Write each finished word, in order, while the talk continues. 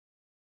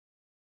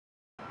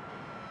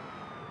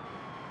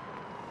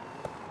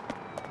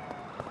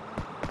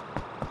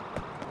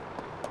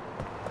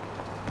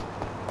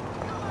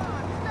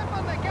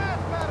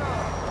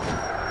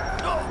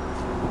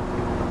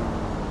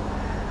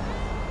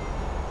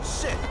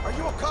Shit, are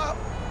you a cop?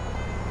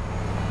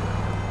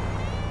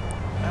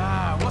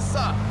 Ah, what's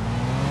up?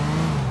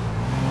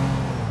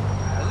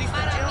 At least the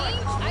I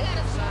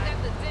gotta smoke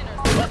after dinner.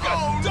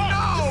 Oh no!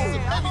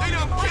 They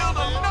done killed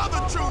another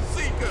truth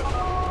seeker!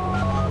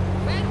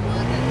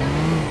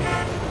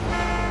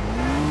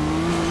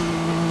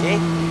 Hey,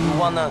 you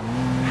wanna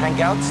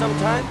hang out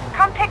sometime?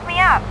 Come pick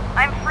me up.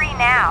 I'm free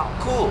now.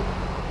 Cool.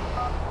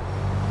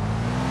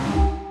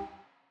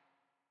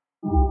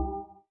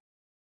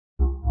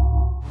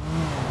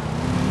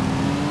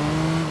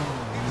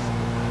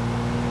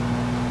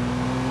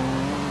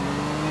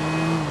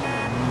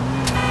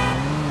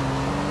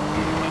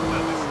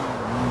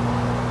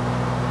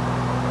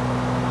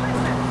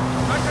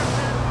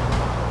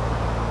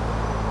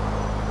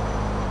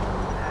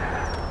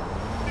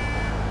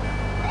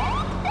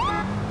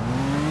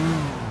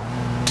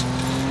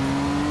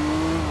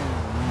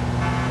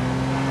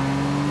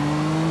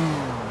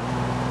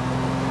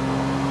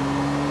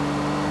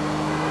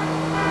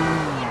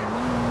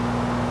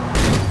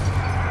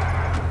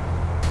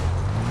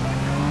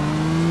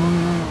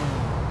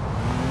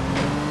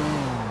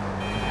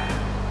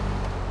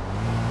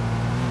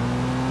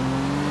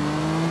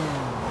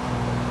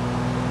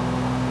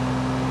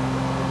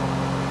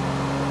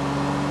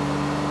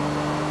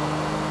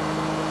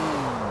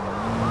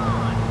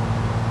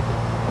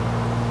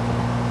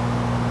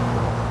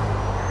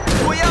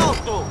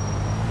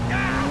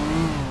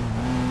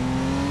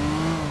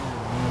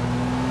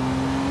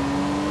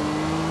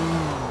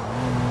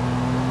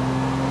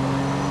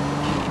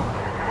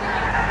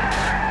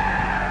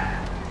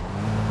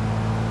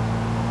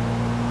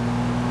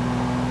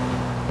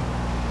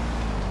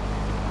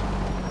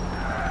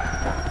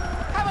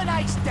 Have a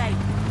nice day.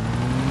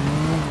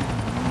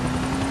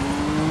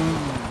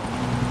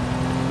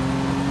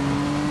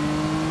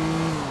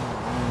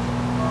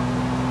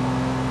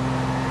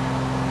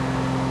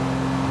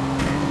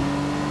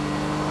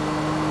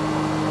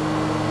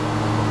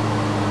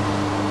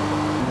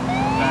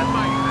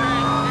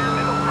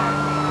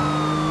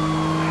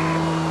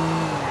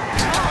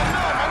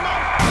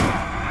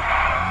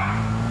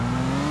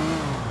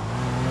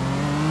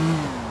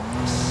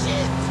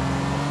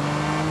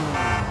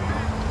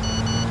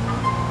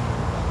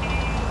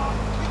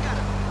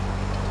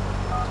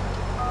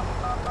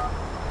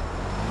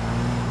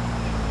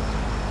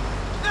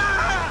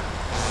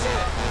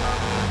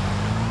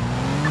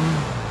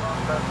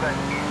 Suspect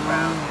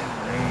eastbound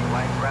is a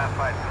white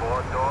graphite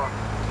four-door.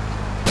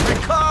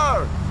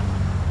 Ricard!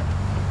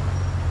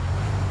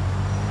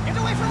 Get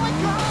away from my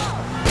car!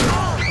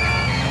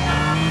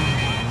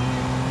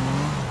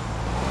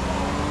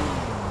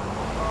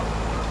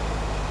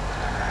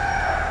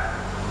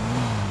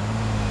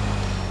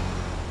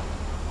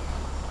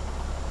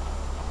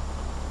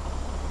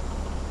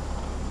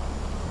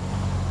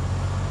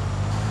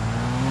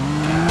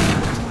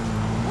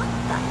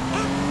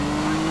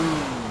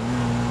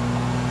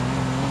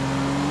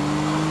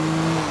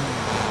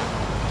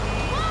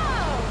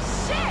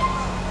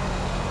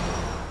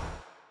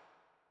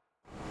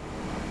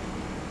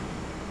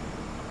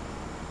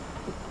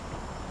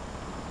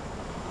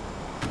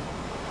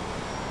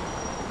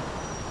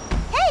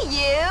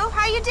 You?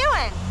 How you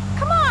doing?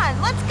 Come on,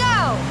 let's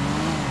go!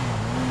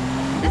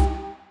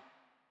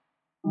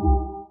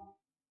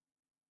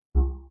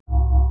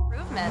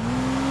 Improvement.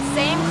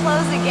 Same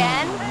clothes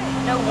again?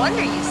 No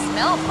wonder you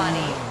smell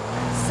funny.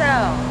 So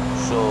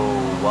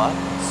what?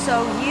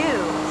 So you.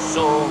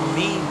 So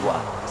me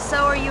what?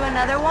 So are you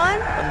another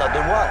one?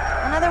 Another what?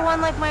 Another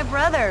one like my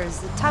brothers,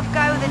 the tough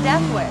guy with a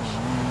death wish.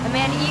 A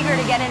man eager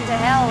to get into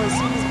hell as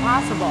soon as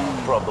possible.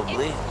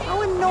 Probably.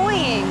 How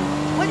annoying.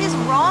 What is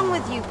wrong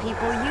with you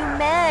people, you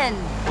men?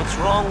 What's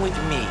wrong with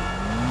me?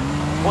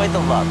 Quite a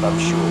lot, I'm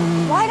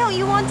sure. Why don't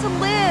you want to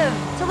live?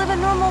 To live a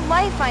normal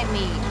life, I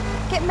mean.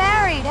 Get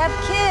married, have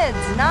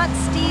kids, not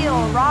steal,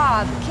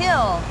 rob,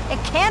 kill. It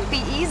can't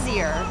be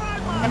easier.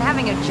 And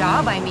having a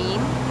job, I mean.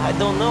 I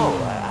don't know.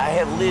 I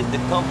have lived a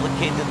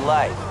complicated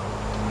life.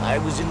 I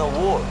was in a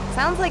war.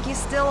 Sounds like you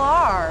still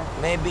are.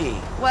 Maybe.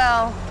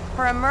 Well,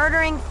 for a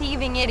murdering,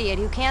 thieving idiot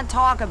who can't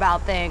talk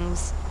about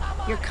things,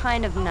 you're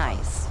kind of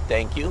nice.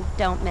 Thank you.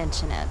 Don't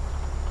mention it.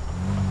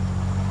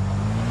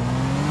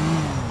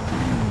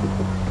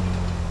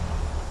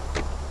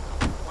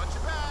 Watch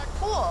your back!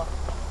 Cool.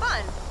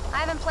 Fun. I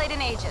haven't played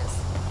in ages.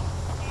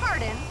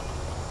 Pardon?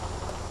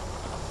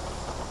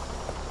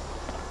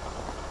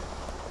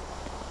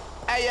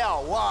 Hey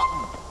yo, what?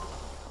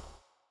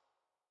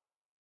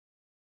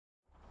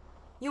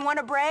 You want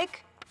a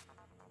break?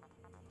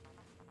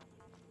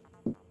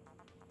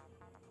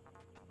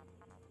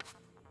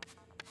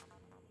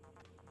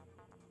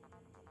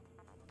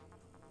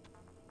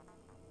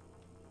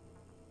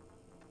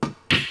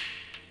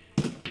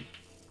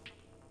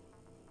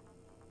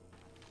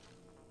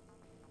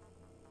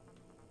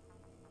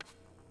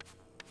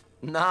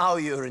 Now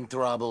you're in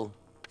trouble.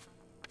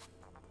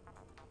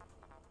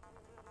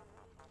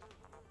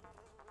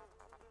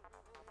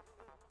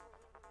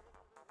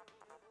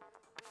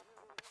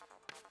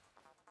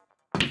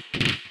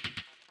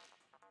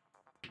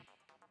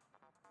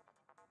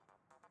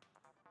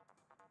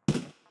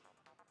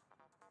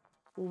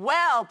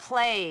 Well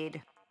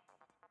played.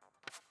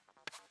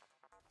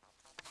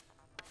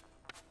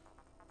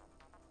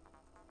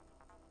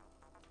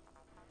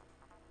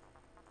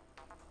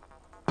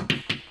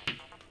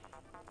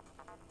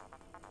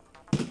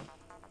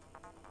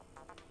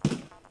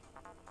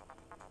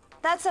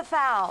 That's a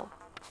foul.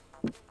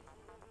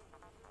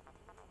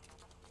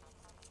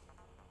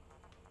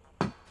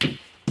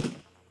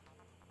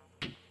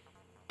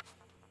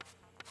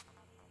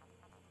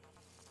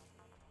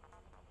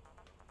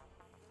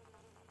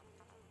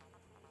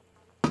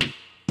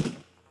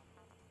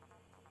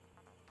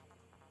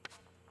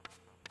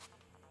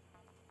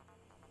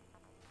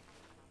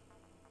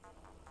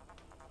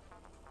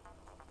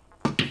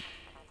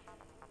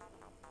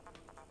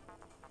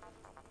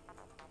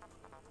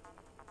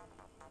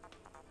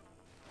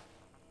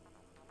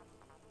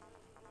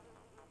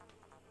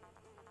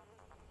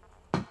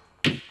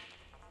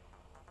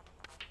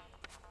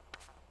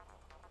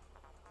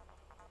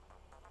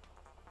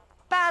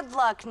 Bad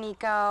luck,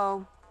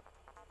 Nico.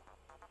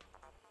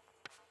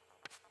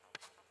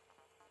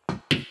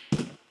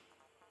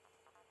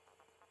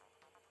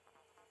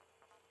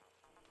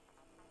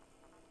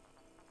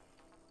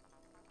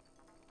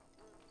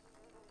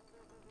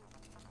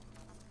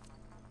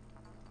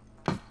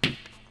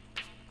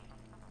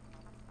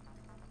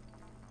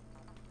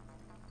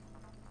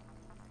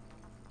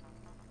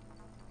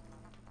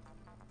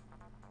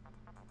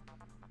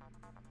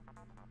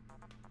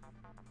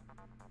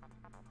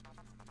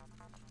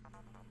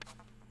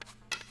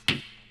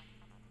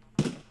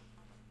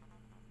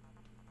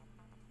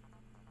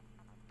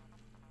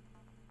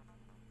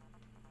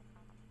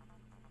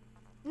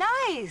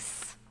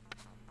 Nice!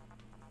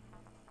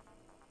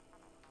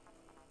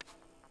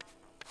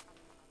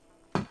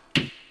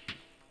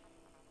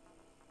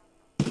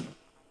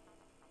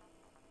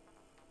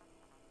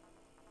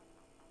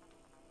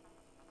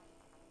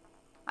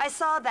 I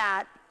saw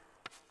that.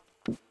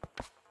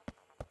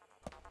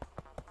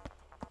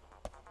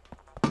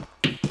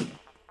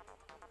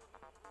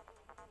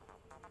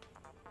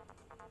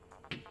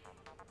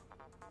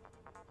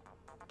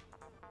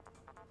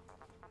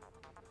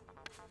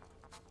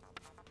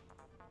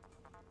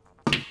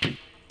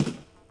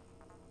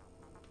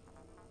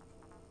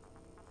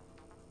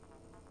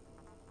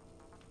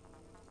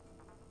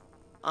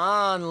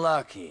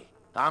 Unlucky.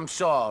 I'm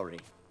sorry.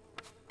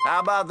 How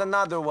about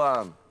another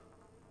one?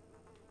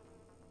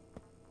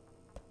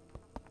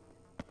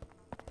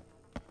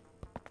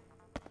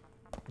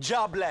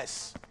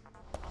 Jobless.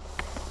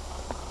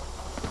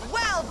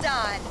 Well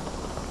done!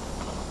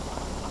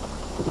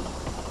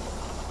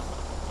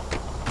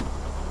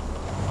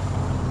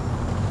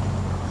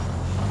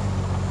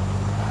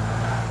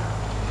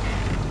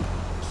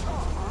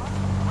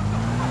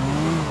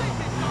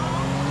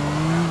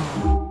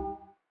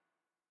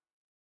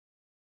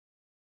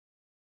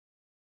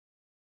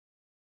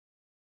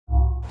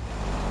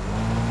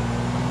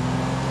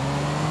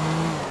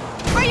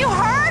 Are you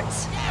hurt?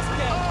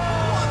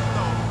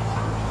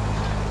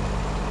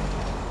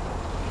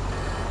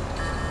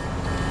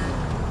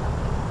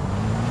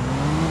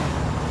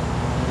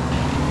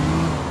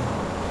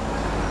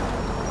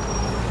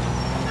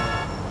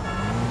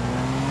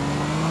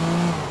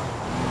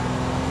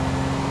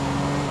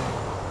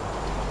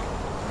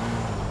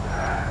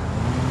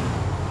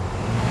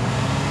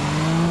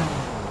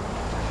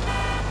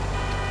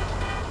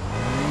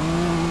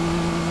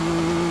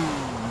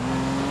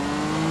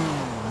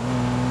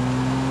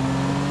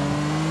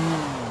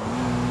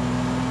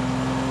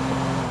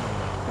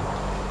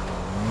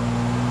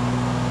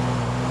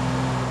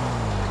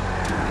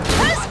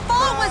 Whose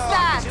fault was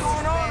that?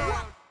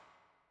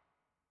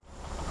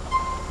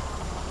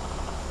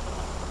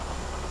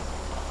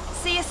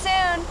 See you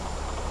soon.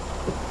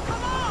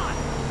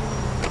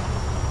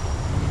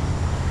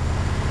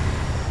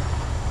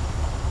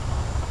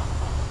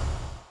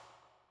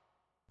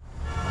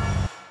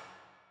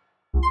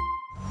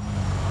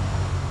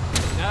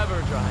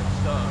 Never drive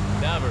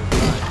stoned. Never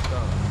drive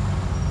stoned.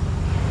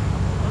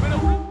 I'm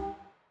gonna...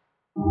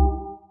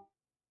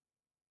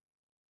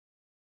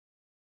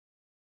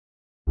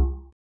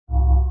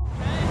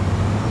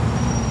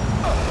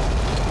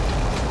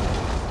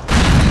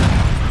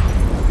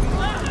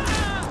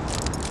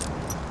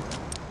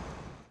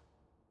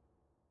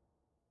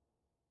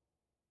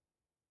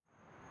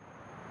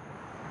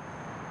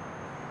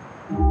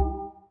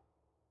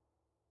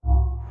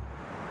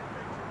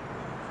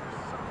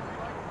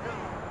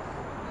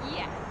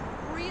 Yeah,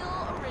 real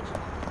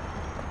original.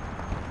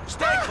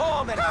 Stay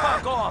calm and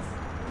fuck off!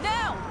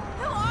 No!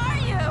 Who are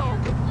you?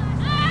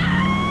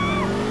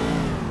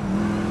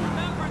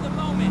 Remember the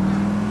moment.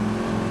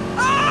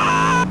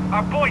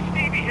 Our boy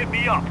Stevie hit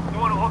me up. The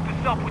one who hooked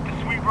us up with the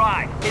sweet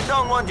ride. He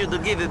don't want you to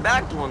give it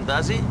back to him,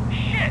 does he?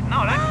 Shit,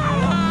 no, that's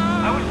cool.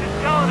 I was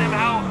just telling him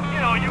how,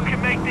 you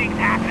can make things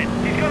happen.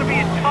 He's gonna be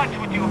in touch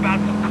with you about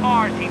some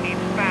cars he needs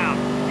found,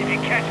 if you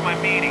catch my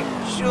meaning.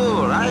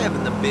 Sure, I have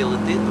an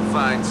ability to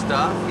find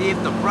stuff,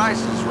 if the price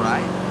is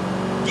right.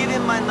 Give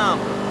him my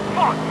number.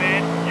 Fuck,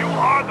 man, you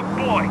are the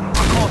boy.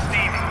 I'll call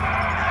Stevie.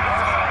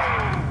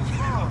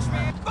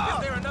 Is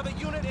there another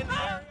unit in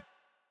the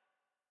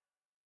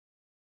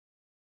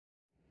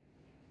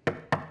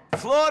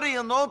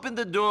Florian, open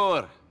the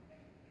door.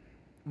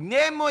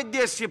 Nemoj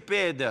desje,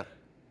 peder.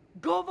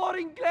 Govor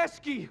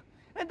Ingleski,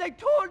 and I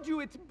told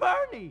you it's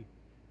Bernie.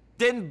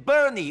 Then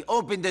Bernie,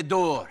 open the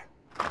door.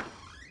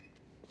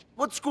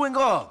 What's going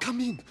on?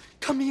 Come in,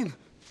 come in.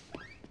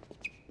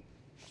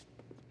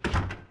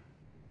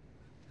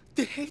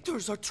 The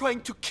haters are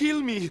trying to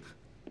kill me.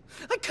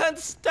 I can't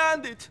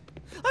stand it.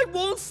 I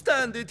won't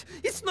stand it.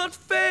 It's not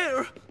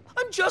fair.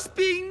 I'm just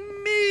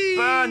being me.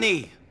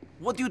 Bernie,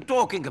 what are you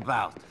talking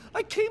about?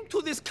 I came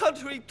to this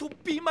country to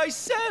be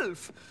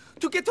myself.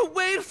 To get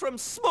away from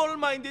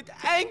small-minded,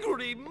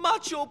 angry,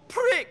 macho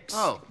pricks.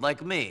 Oh,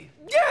 like me.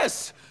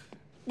 Yes!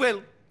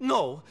 Well,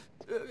 no.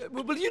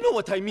 Well, you know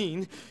what I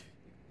mean.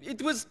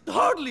 It was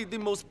hardly the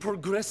most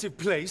progressive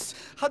place.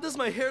 How does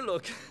my hair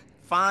look?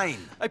 Fine.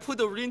 I put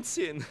a rinse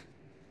in.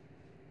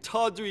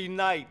 Tawdry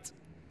night.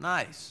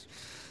 Nice.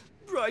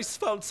 Bryce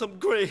found some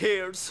gray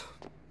hairs.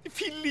 If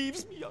he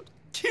leaves me, I'll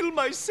kill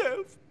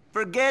myself.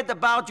 Forget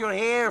about your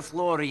hair,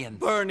 Florian.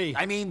 Bernie.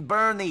 I mean,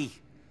 Bernie.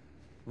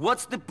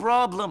 What's the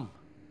problem?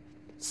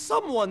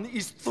 Someone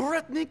is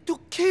threatening to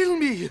kill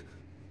me.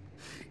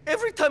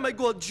 Every time I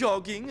go out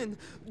jogging and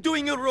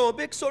doing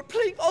aerobics or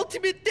playing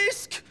Ultimate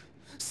Disc,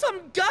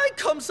 some guy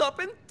comes up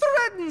and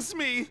threatens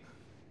me.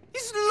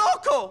 He's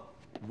loco.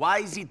 Why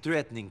is he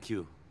threatening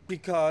you?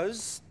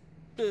 Because...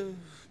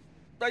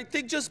 I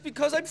think just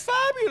because I'm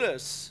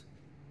fabulous.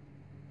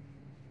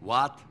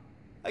 What?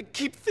 I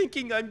keep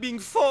thinking I'm being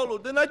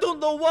followed, and I don't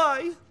know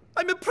why.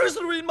 I'm a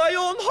prisoner in my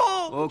own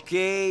home.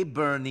 Okay,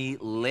 Bernie,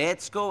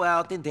 let's go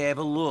out and have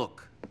a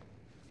look.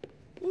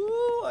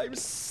 Ooh, I'm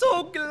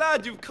so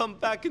glad you've come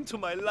back into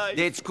my life.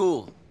 That's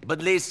cool. But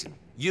listen,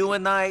 you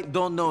and I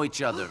don't know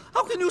each other.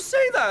 How can you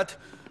say that?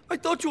 I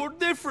thought you were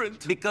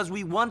different. Because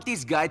we want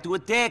this guy to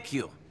attack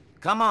you.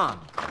 Come on.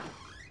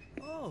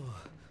 Oh.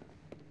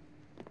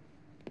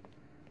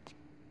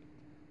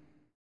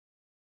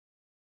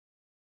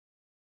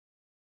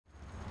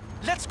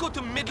 Let's go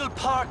to Middle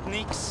Park,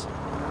 Nix.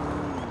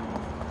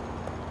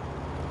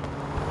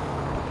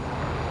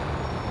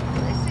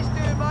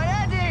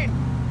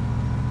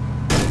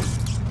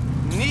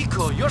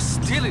 Nico, you're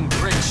still in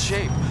great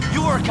shape.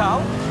 You work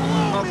out?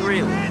 Not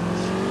really.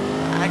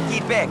 I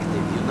keep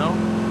active, you know?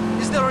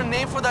 Is there a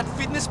name for that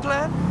fitness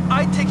plan?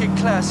 I'd take a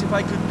class if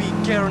I could be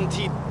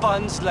guaranteed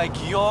buns like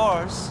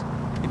yours.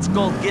 It's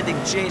called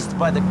getting chased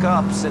by the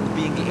cops and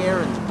being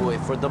errand boy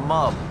for the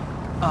mob.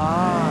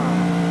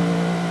 Ah.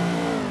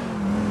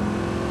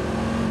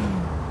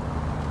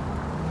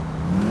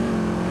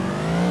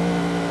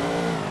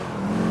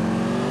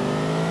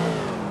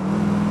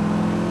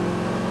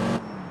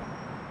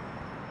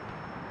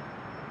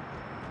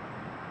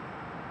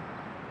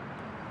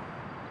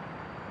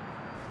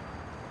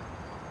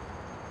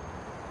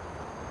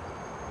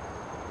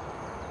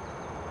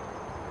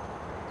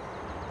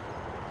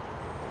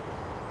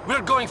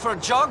 We're going for a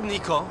jog,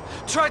 Nico.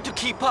 Try to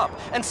keep up,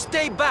 and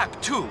stay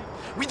back, too.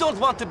 We don't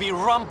want to be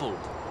rumbled.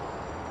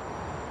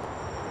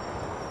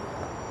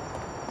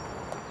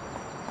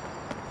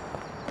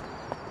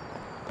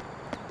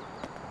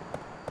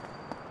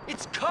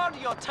 It's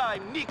cardio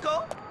time,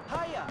 Nico.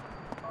 Hiya.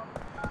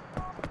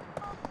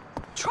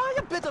 Try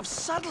a bit of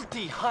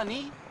subtlety,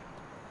 honey.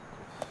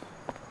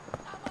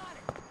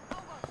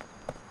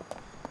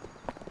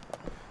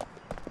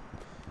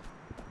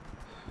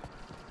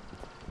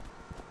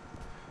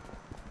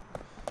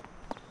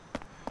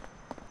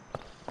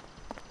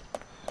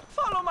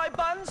 Follow my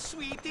bun,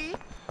 sweetie.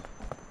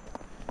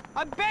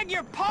 I beg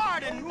your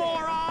pardon,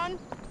 moron!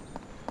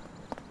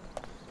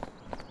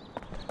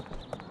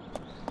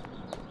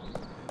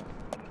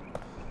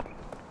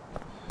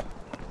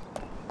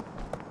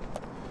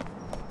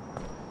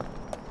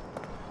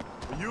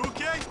 Are you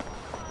okay?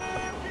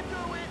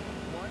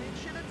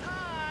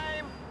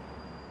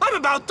 I'm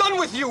about done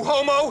with you,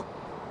 homo!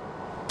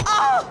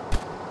 Ah!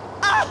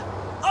 Ah!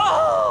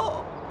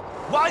 Oh!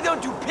 Why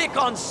don't you pick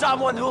on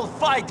someone who'll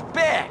fight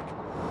back?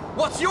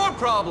 What's your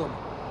problem,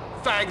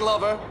 fag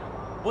lover?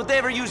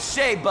 Whatever you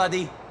say,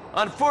 buddy.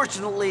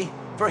 Unfortunately,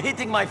 for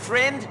hitting my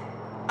friend,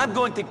 I'm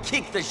going to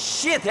kick the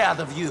shit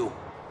out of you.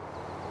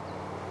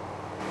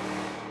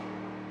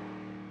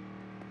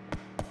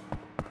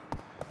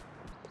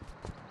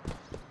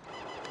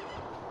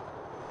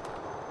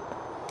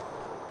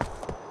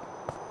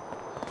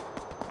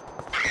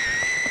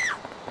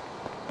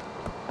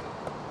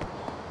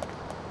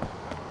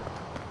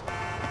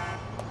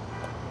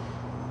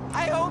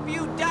 I hope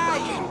you die,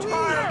 you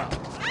turd!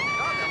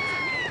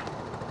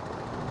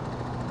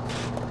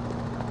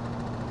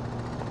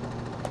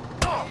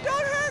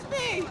 Don't hurt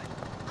me!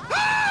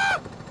 Ah!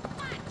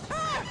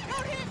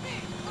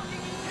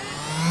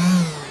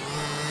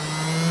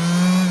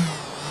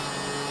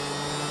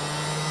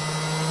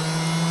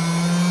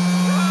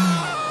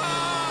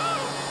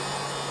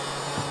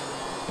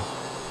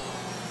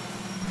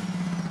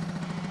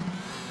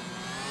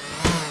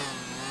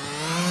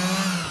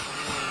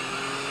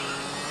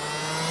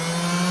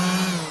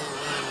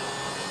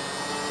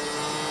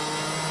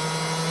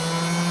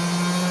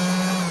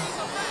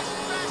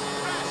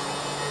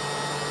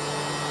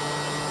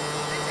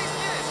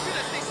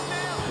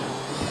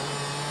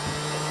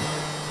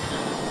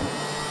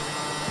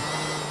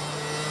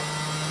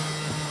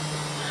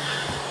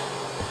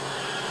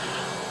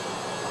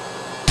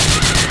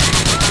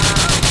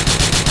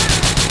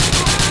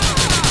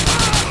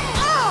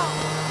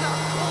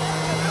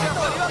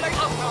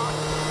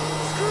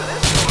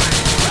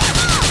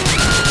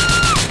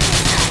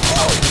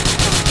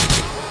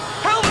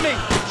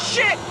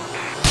 shit!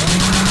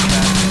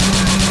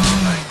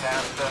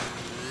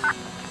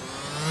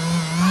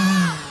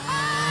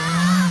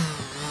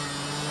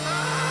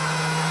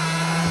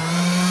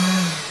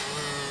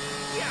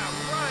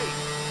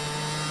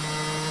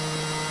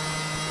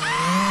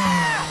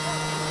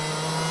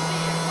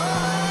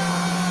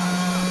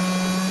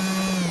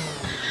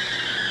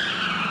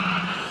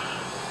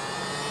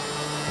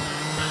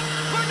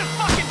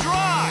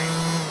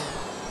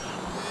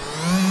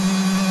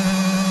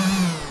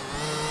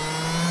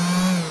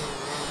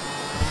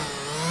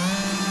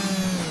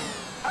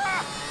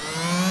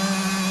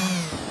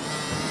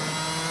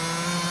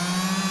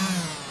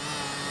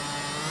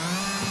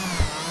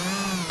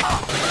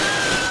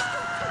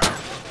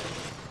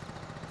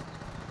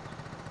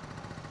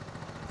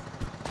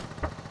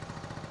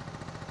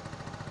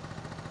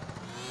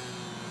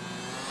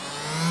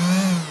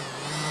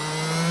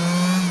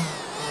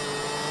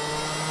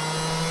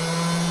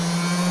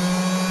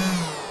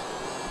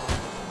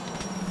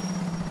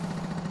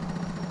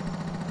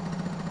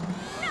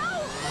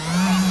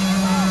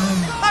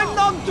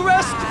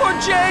 Dressed for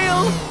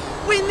jail!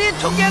 We need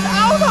to get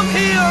out of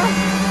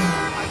here!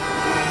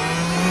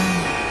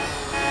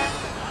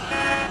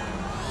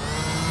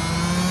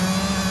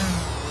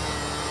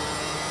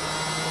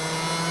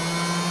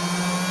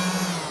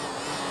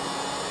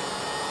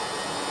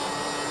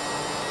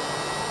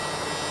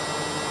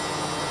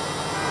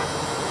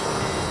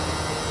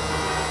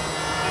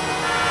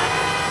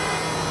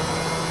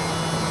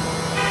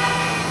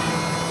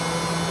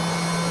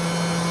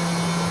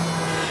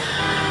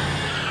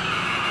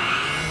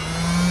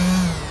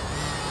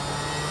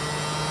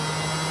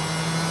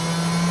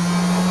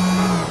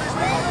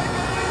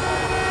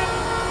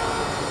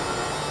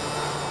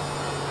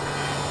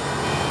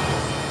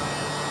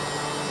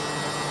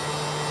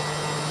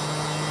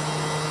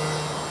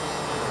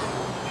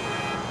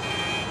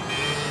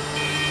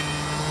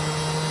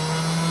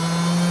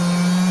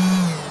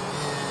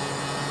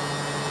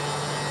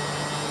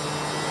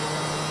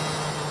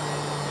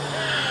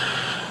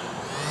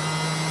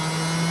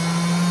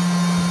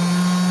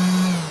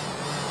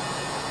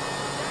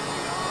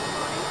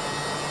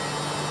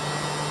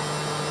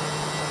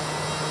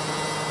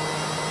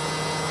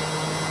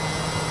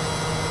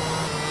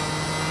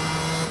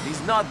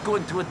 Not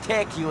going to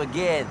attack you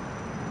again.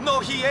 No,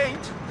 he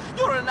ain't.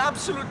 You're an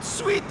absolute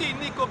sweetie,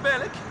 Nico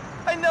Bellic.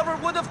 I never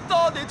would have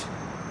thought it.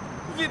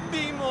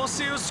 Vidimo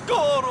se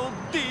skoro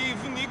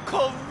divni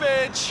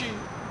kovechi.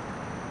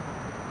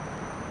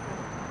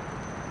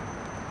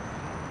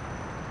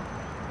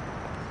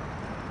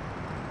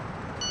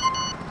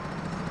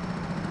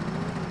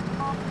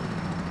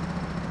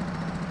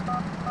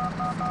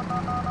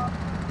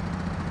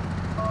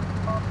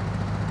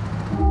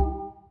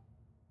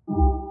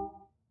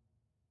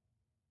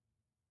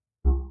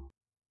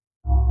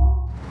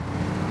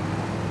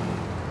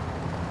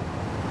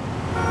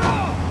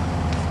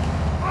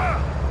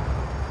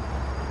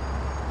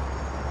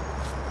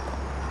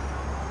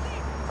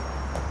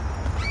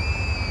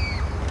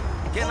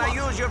 Can I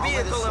use your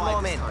vehicle a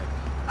moment?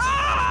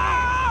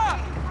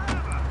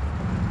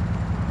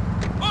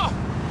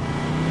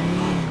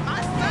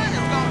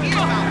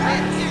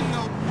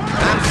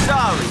 I'm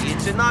sorry,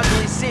 it's an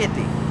ugly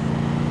city.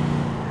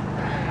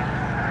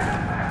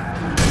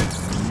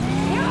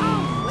 There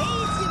are way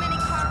too many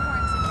car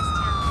horns in this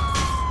town.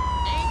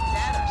 Ain't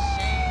that a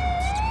shame?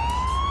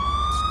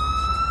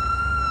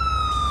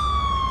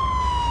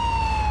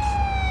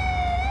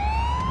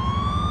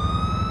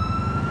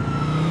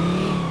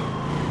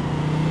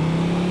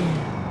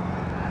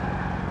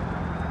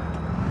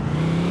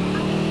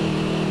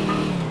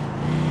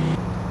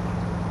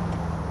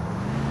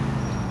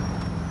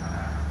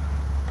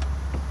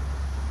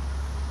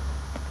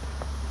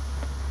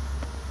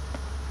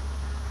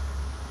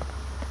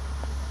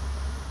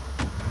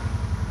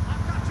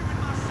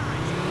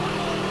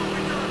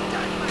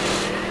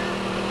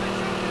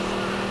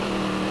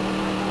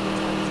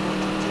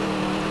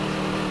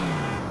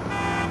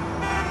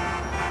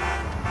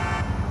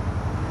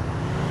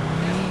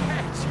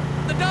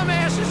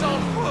 Dumbass is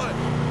on foot!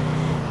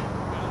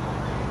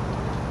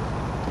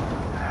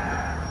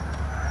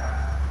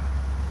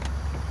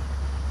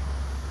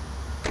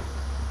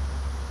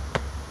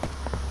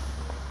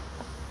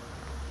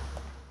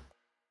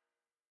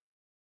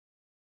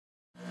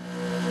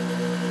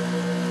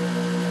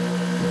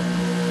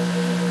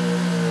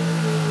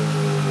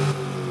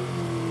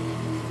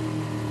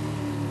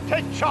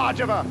 Take charge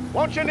of her,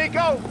 won't you,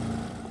 Nico?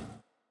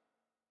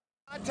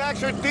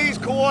 Contacts her at these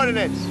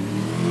coordinates.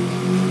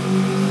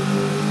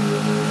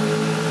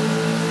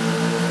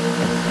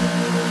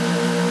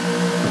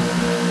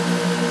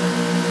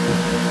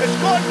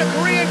 Escorting a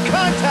Korean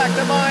contact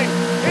of mine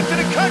into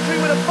the country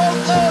with a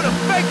boatload of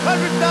fake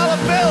 $100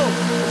 bills.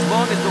 As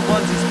long as the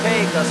ones he's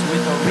paying us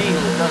with are real,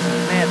 it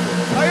doesn't matter.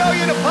 I owe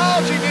you an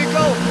apology,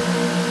 Nico.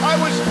 I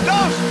was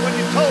dosed when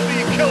you told me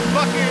you killed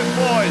Bucky and his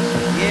boys.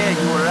 Yeah,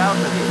 you were out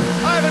of it.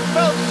 I haven't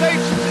felt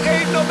safe since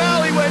Aiden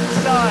O'Malley went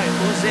inside.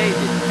 Who's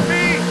Aiden?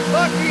 Me,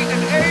 Bucky,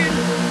 and Aiden,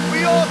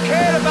 we all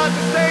cared about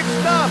the same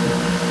stuff.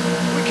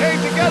 We came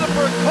together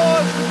for a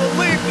cause we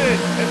believed in.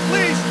 At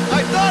least,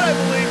 I thought I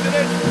believed in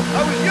it.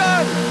 I was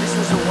young. This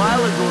was a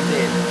while ago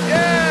then.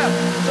 Yeah,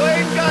 so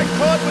Aiden got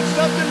caught with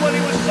something when he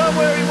was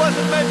somewhere he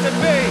wasn't meant to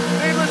be.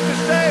 Needless to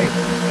say,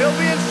 he'll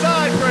be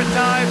inside for a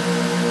time.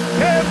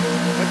 Him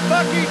and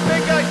Bucky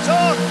think I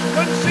talk.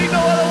 Couldn't see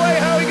no other way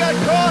how he got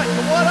caught.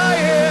 From what I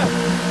hear,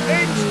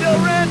 Aiden still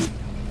rents.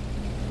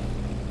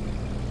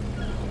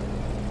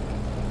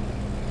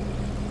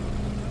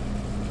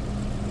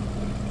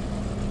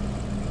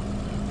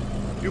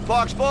 You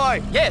Parks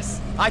boy? Yes,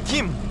 I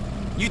Kim.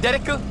 You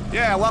Derek?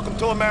 Yeah, welcome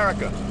to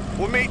America.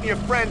 We're meeting your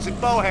friends in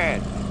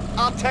Bohan.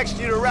 I'll text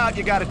you the route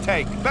you gotta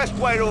take. Best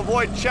way to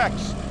avoid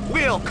checks.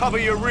 We'll cover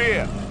your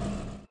rear.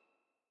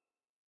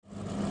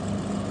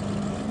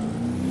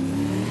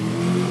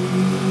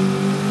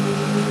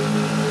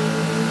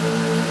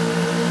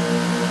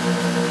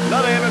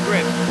 Another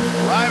immigrant,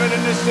 arriving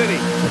in this city,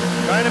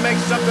 trying to make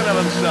something of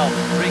himself.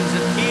 Brings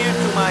a tear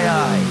to my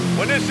eye.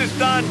 When this is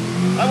done,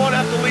 I won't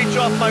have to leech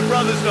off my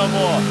brothers no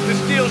more.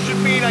 This deal should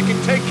mean I can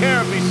take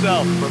care of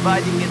myself.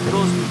 Providing it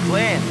goes to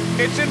plan.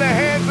 It's in the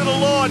hands of the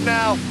Lord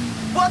now.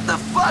 What the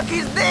fuck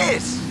is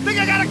this?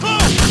 Think I got a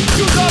clue?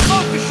 Use our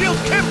boat to shield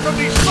Kim from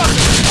these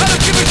fuckers. I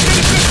don't give a shit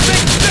if this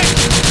thing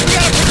stinks. We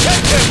gotta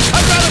protect him.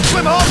 I'd rather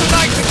swim home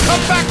tonight than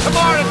come back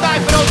tomorrow to die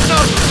for those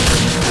notes.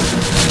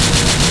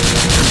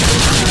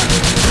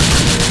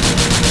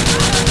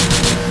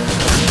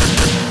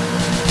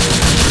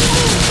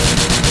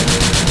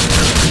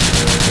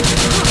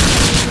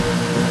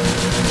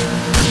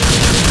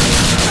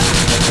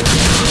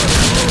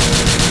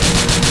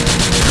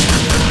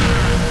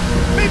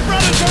 Me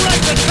brothers are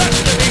right to touch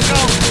the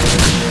Nico.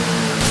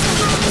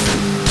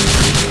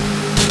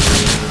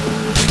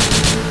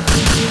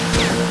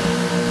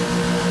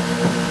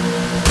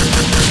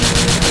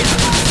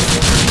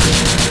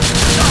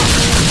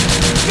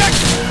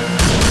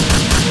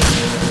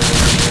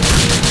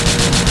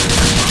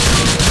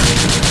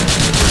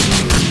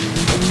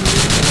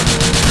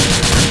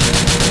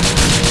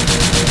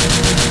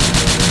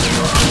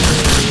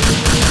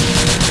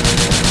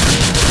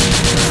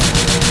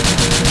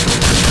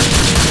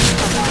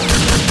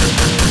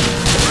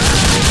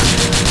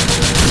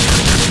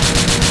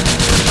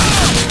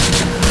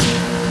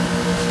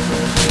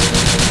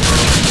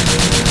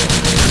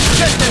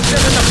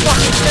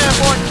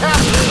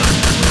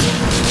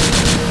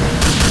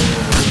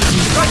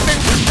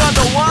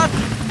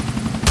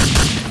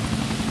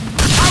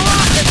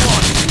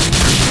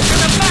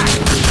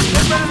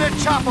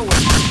 Chopper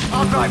with.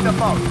 I'll drive the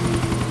boat.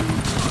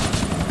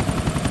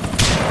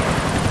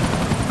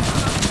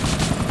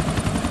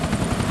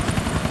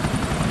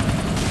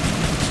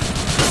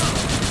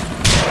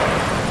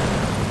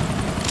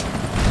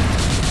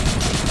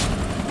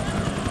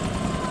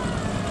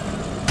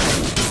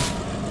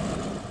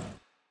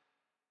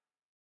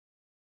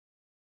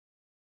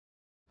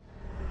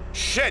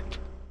 Shit!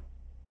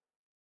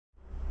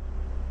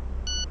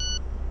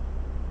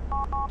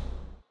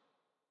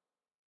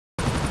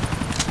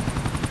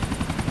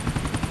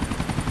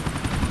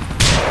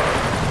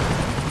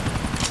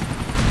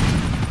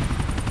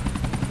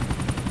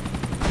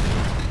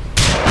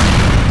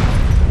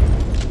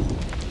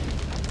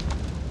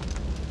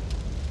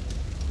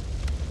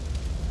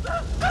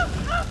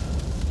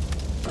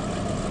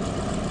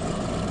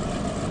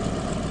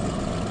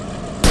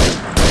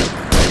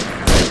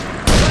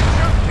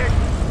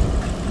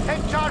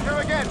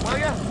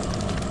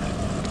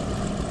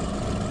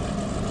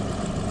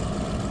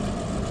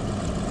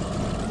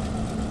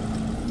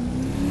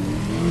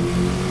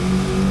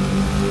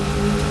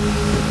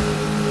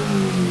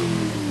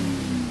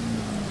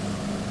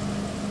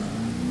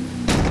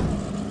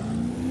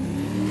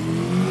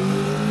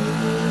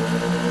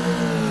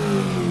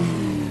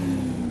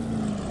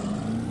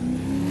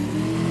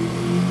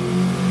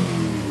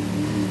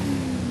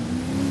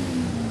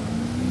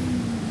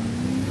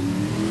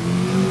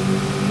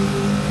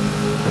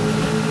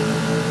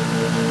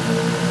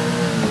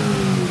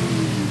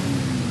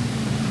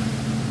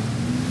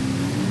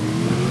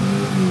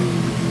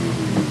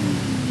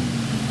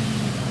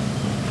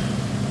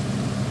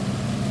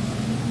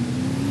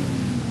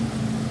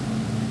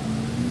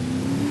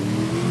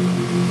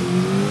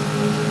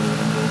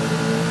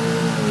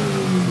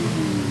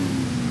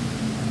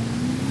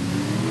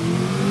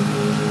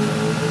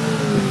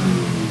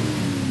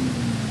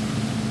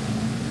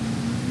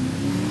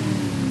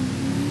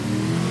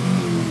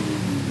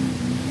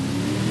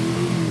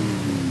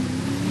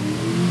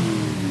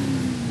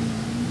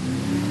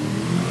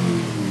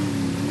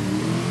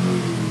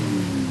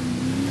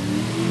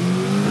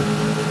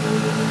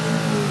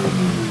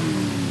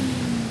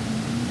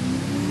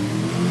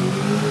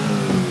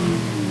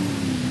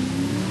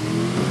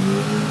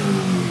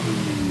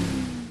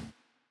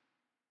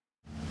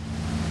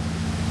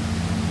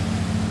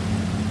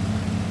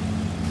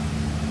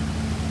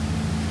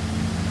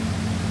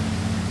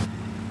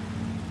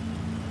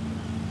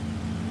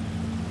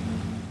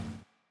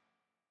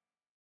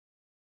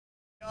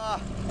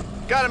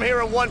 Got him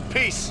here in one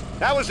piece.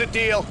 That was the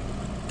deal.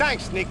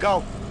 Thanks,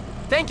 Nico.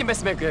 Thank you,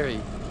 Mr. McGarry.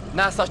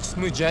 Not such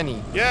smooth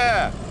journey.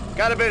 Yeah,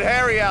 got a bit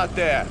hairy out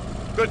there.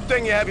 Good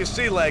thing you have your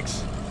sea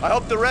legs. I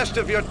hope the rest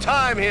of your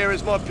time here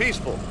is more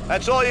peaceful.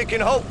 That's all you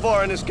can hope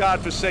for in this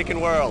godforsaken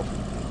world.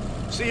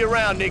 See you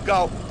around,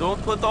 Nico.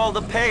 Don't put all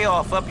the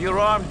payoff up your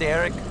arm,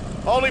 Derek.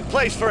 Only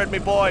place for it, me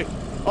boy.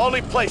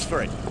 Only place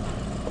for it.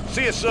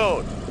 See you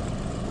soon.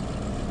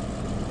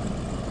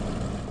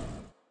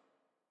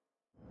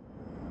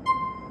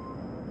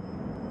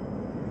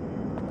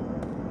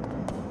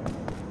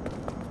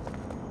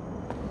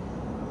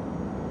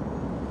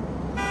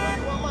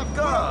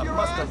 God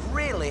must have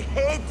really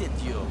hated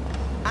you.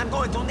 I'm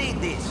going to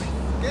need this.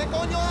 ¿Qué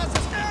coño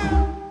haces?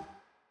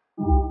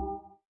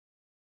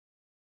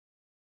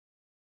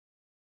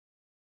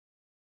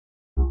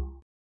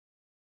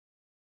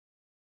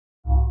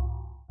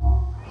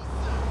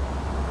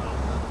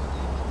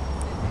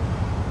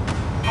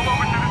 Come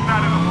over to the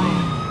side of the room.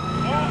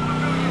 All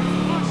civilians,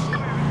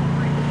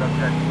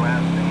 subject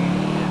last name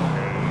is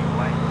a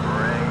light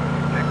gray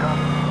pickup.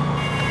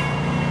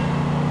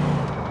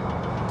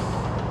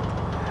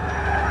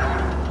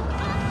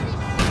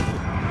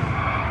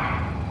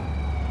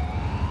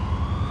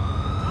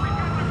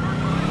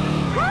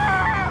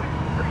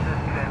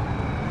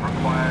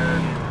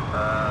 Required,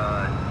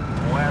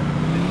 West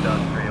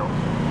Industrial.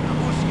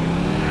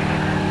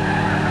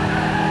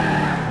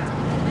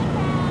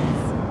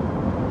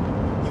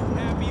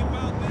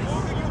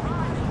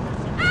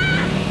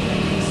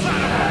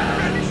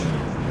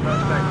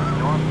 Suspect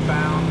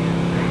northbound in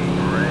a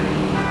gray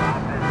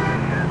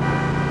opposition.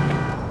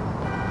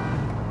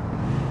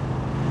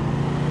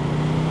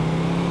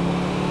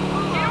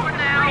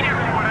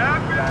 What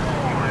happened? That's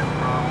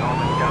from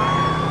Norman Guy.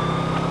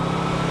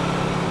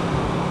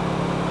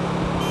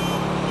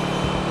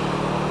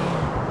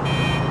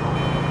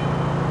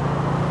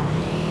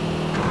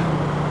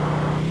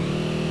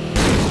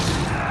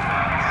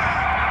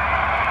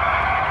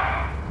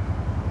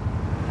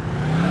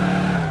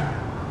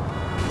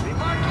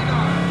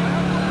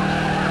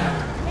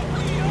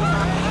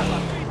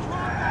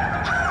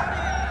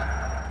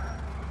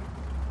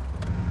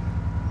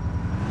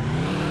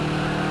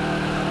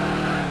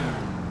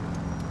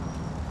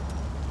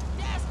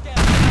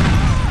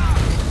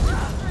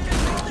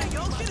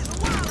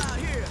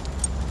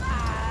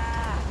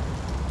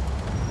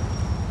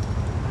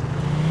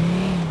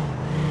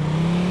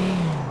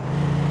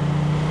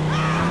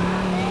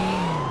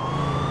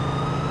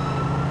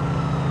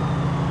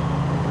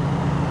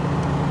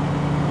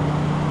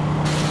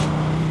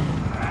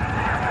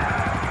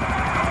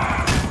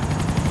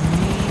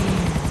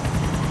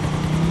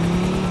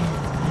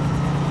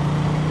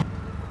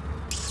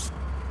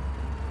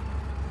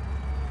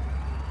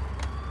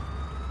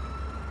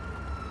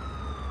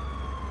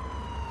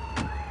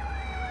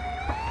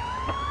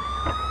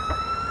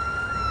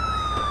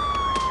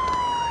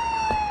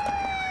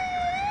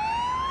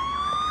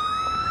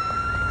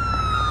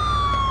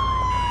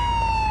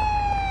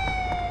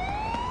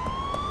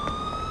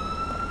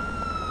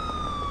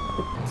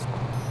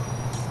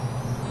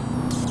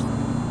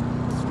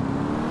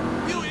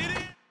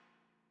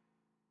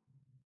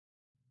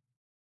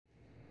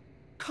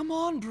 Come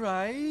on,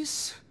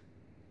 Bryce.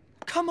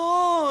 Come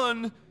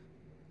on.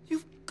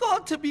 You've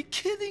got to be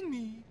kidding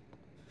me.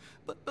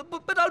 But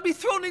I'll be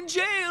thrown in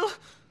jail.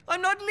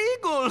 I'm not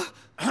legal.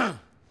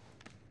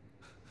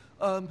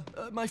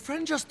 My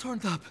friend just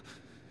turned up.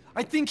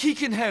 I think he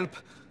can help.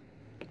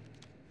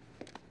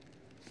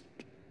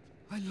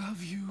 I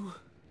love you.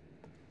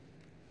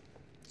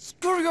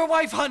 Screw your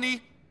wife,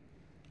 honey.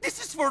 This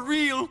is for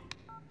real.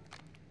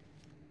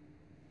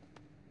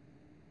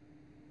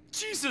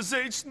 Jesus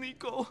H,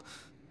 Nico.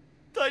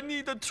 I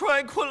need a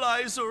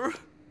tranquilizer.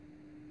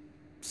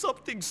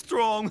 Something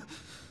strong.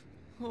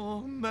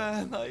 Oh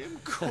man, I am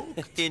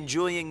cooked.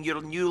 Enjoying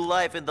your new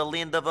life in the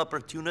land of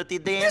opportunity,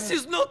 Dan? This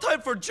is no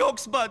time for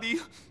jokes,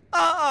 buddy.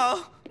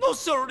 No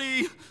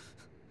sorry.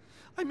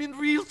 I'm in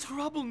real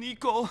trouble,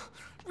 Nico.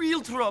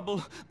 Real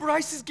trouble.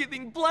 Bryce is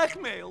getting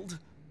blackmailed.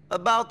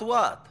 About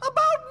what?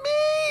 About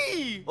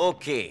me!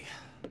 Okay,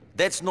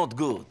 that's not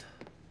good.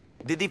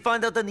 Did he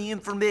find out any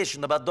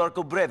information about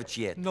Darko Brevich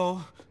yet?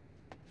 No,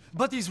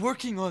 but he's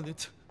working on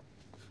it.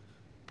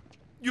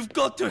 You've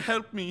got to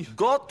help me.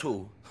 Got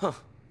to? Huh.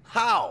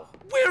 How?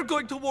 We're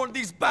going to warn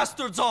these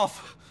bastards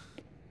off.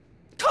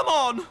 Come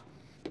on!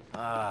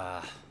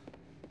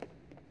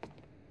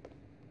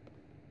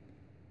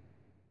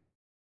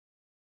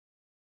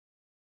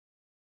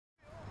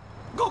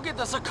 Go get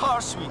us a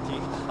car,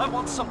 sweetie. I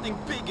want something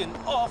big and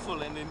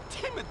awful and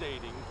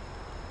intimidating.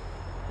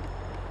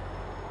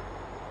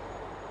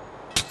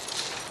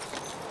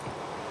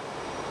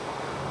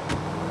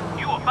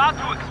 You about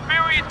to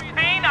experience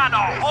pain on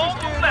a whole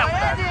new level.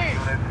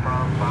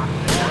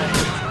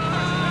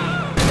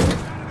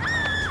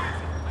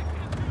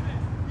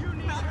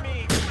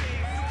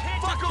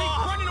 Fuck off!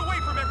 Keep running away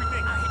from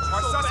everything!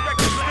 Our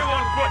suspect is still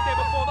on foot! There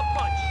before the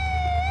punch!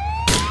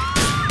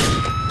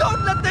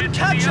 Don't let them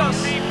catch us!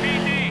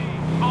 LCPD,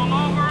 pull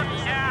over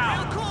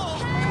now.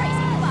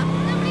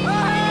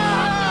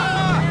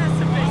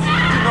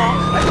 You know,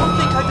 I don't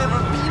think I've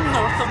ever been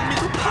north of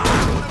Middle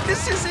Park.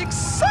 This is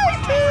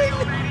exciting!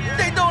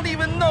 They don't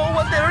even know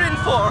what they're in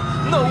for!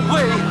 No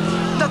way!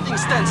 Nothing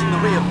stands in the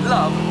way of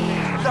love.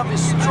 Love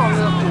is strong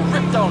enough to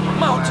rip down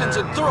mountains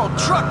and throw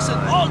trucks and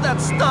all that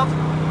stuff.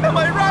 Am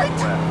I right?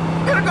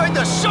 We're going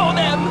to show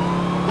them!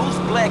 Who's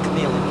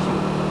blackmailing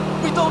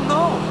you? We don't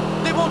know.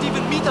 They won't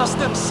even meet us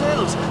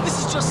themselves.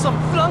 This is just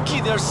some flunky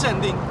they're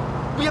sending.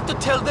 We have to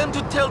tell them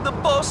to tell the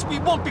boss we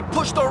won't be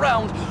pushed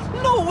around.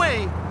 No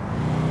way!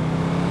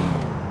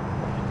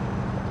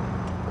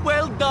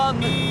 Well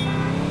done.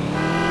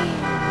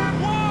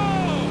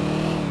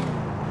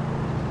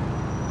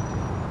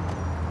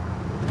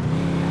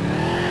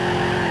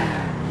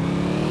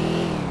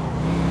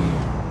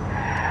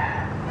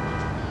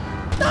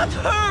 That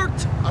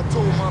hurt! I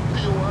told my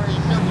PO I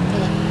ain't never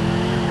going.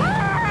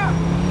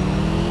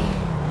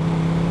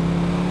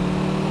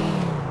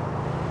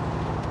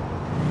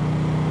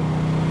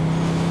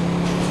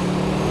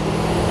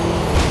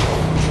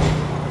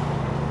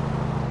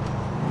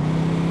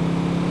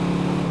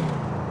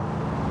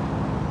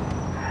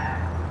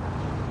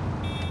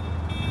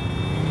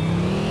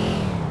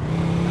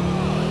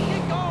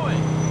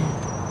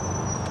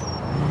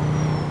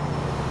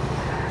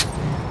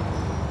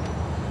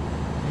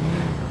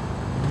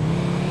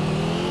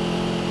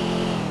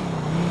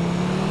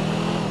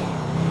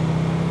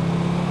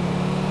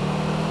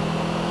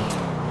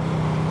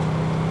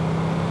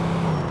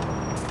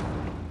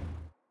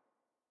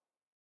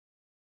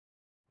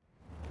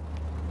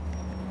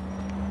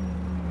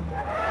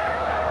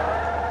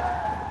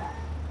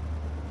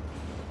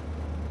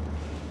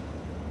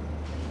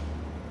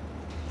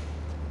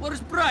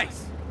 Where's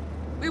Bryce?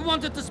 We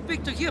wanted to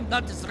speak to him,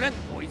 not his rent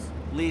boys.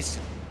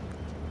 Listen,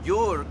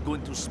 you're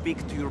going to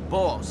speak to your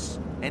boss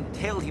and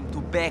tell him to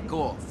back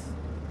off.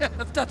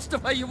 If that's the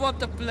way you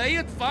want to play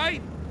it,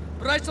 fine.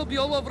 Bryce will be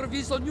all over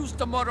Visual News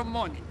tomorrow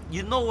morning.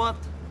 You know what?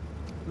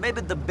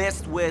 Maybe the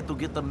best way to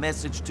get a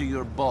message to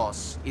your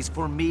boss is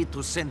for me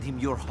to send him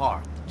your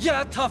heart.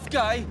 Yeah, tough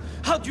guy.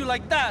 How'd you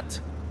like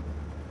that?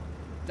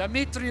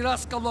 Dmitri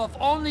Raskolov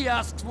only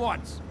asks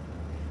once.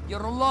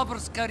 Your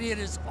lover's career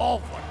is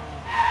over.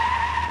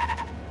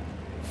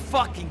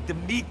 Fucking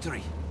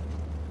Dmitri!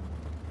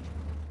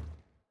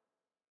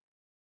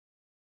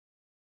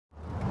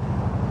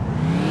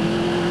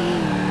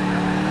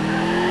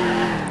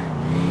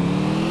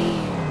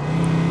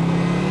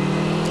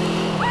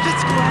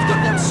 Let's go after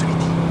them, sweetie.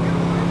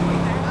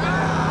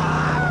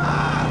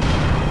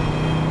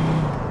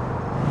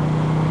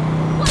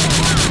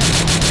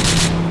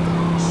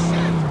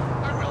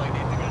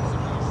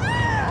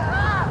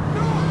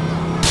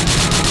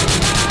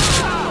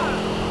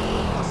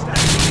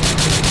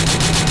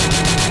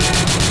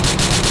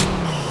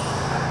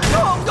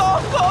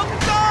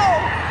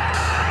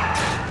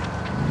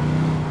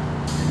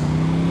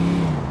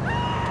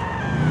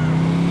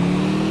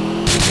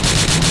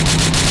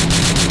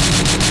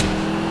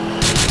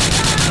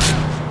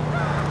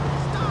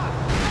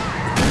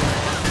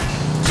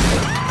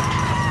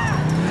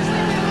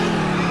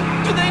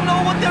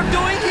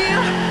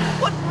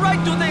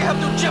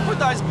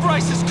 Jeopardize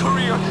Bryce's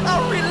career,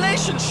 our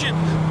relationship,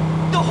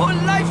 the whole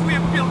life we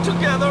have built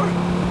together.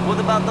 What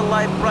about the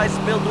life Bryce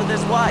built with his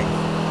wife?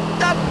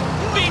 That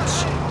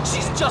bitch!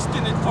 She's just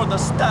in it for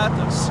the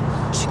status.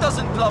 She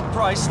doesn't love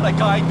Bryce like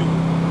I do.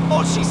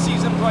 All she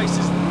sees in Bryce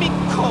is mink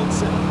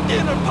coats and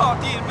dinner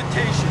party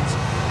invitations.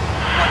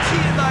 What he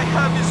and I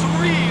have is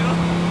real,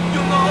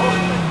 you know?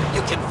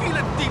 You can feel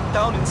it deep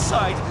down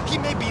inside. He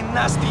may be a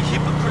nasty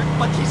hypocrite,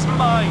 but he's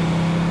mine.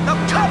 Now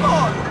come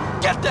on!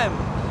 Get them!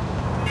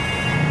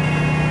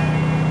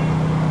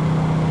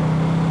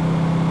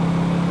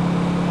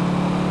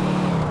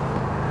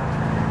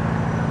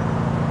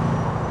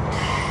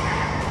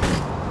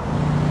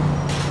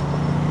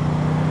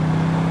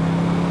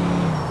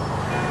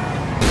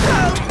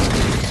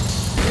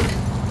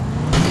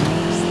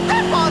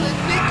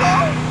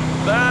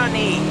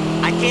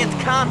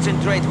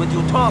 Concentrate with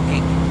you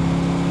talking.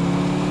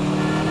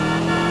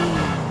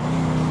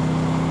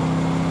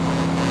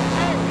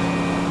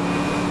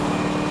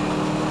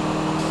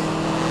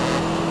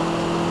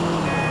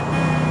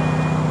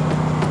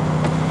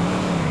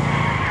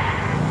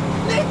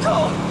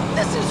 Nico!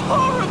 This is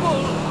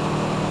horrible!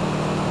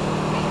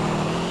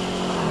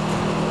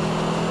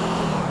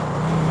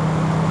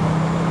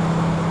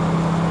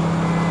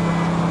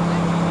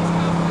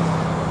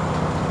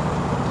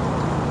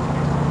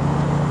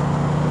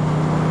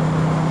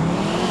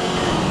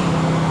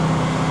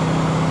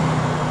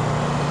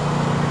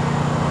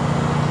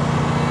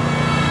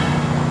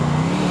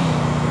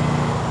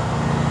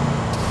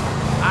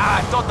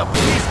 The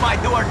police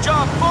might do our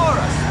job for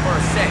us for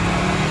a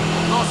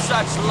second. No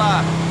such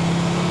luck.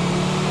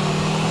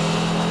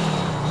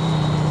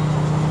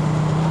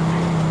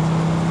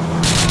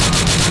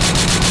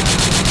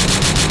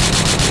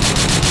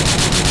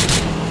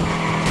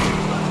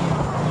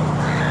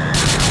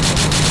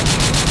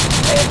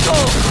 Nico!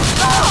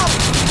 Stop!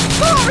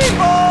 Sorry,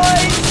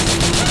 boys!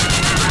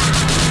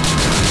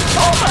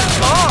 Oh my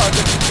God!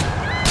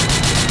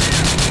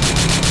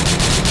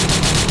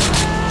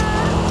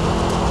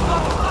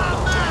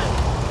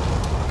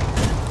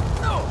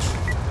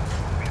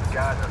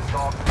 got an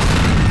assault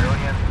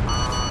civilian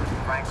on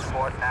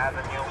Frankfort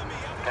Avenue,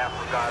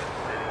 Capital Garden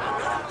City.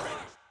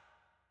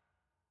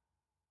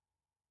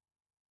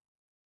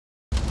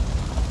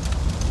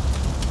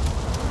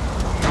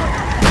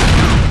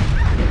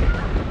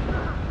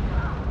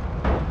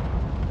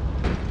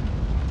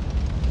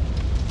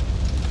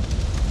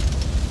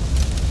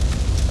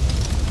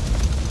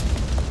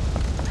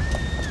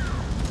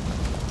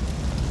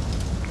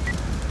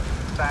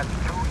 That's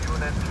 2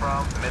 units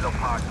from Middle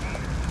Park East.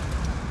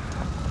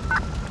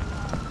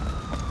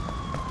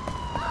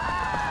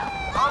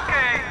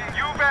 Okay,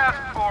 you've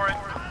asked for it.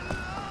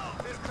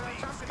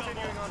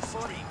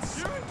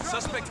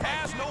 Suspect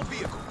has no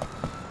vehicle.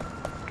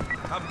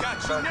 I've got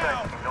you Suspect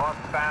now.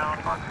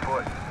 northbound on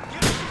foot.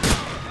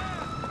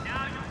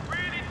 Now you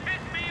really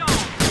pissed me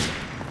off.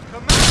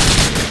 Come on,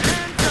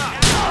 hands up.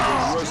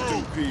 Rest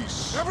in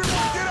peace.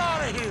 Everyone get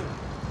out of here.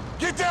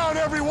 Get down,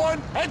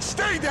 everyone, and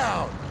stay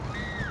down!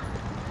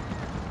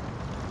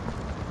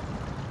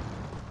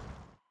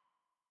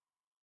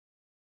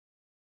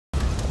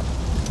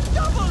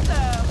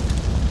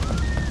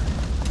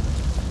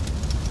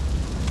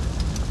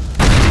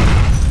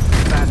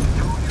 That's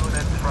 2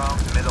 units from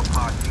Middle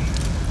Park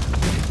East.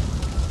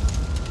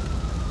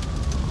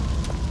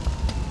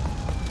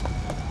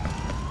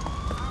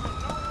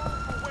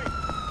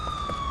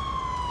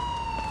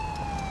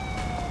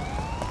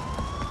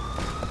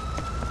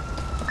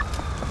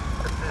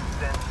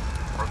 Assistance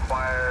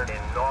required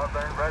in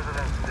northern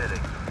Residence City.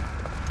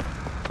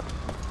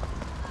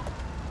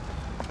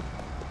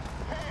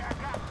 Hey, I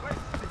got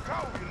places to go,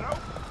 you know?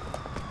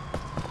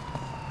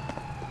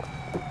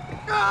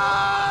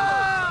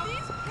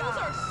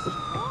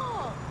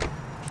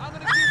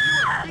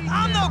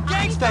 I'm no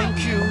gangster.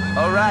 Thank you.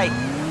 All right,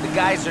 the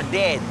guys are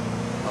dead.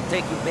 I'll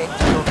take you back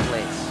to your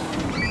place.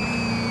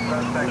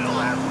 Suspect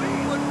last week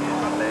is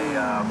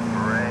a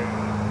gray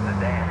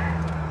sedan.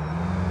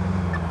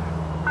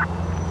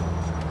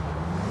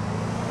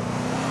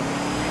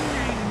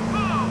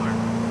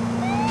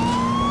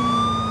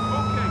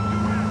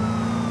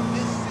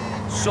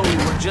 So we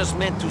were just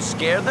meant to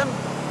scare them?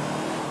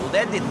 Well,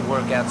 that didn't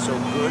work out so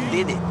good,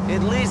 did it?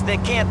 At least they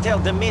can't tell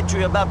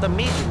Dimitri about the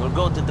meeting or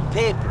go to the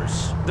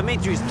papers.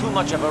 Dimitri's too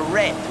much of a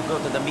rat to go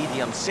to the meeting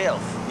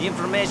himself. The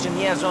information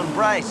he has on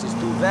Bryce is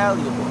too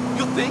valuable.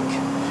 You think?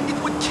 It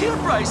would kill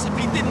Bryce if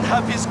he didn't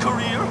have his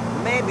career?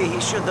 Maybe he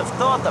should have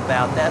thought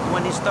about that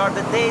when he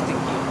started dating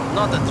you.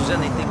 Not that there's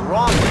anything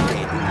wrong with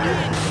dating you.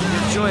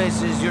 Your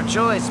choice is your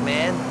choice,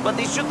 man. But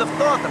he should have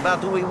thought about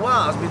who he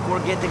was before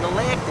getting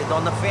elected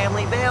on the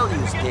family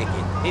values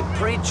ticket. He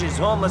preaches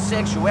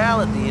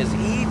homosexuality as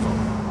evil.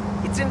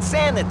 It's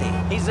insanity.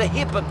 He's a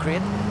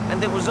hypocrite,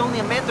 and it was only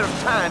a matter of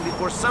time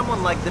before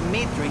someone like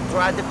Dimitri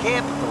tried to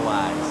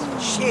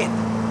capitalize. Shit.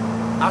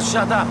 I'll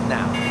shut up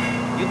now.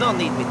 You don't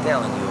need me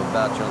telling you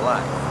about your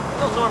life. I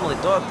don't normally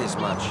talk this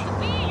much.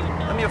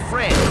 I'm your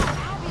friend,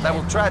 and I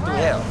will try to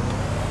help.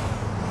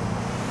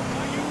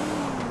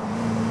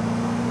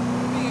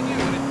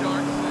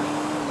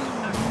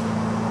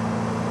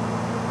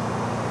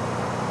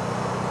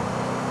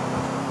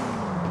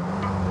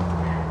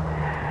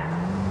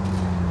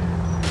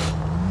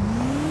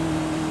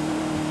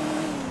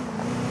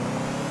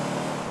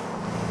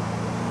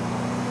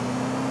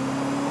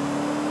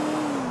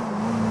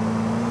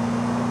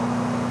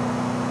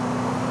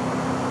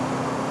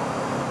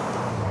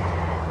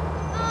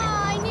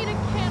 I need a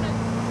can of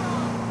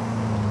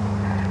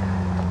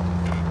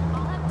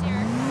I'll have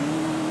Derek.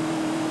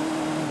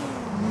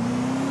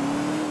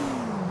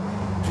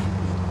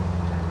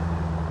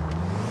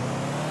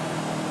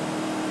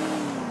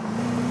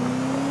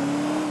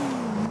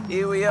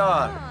 Here we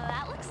are. Oh,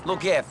 that looks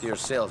Look nice. after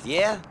yourself,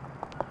 yeah?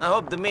 I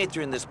hope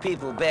Dimitri and his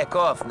people back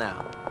off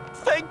now.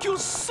 Thank you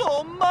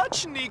so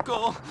much,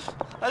 Nico.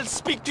 I'll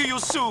speak to you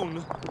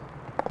soon.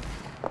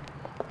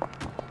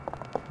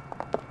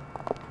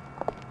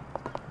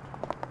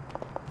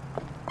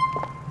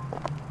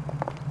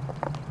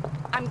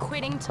 I'm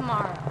quitting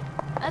tomorrow.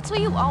 That's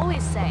what you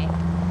always say.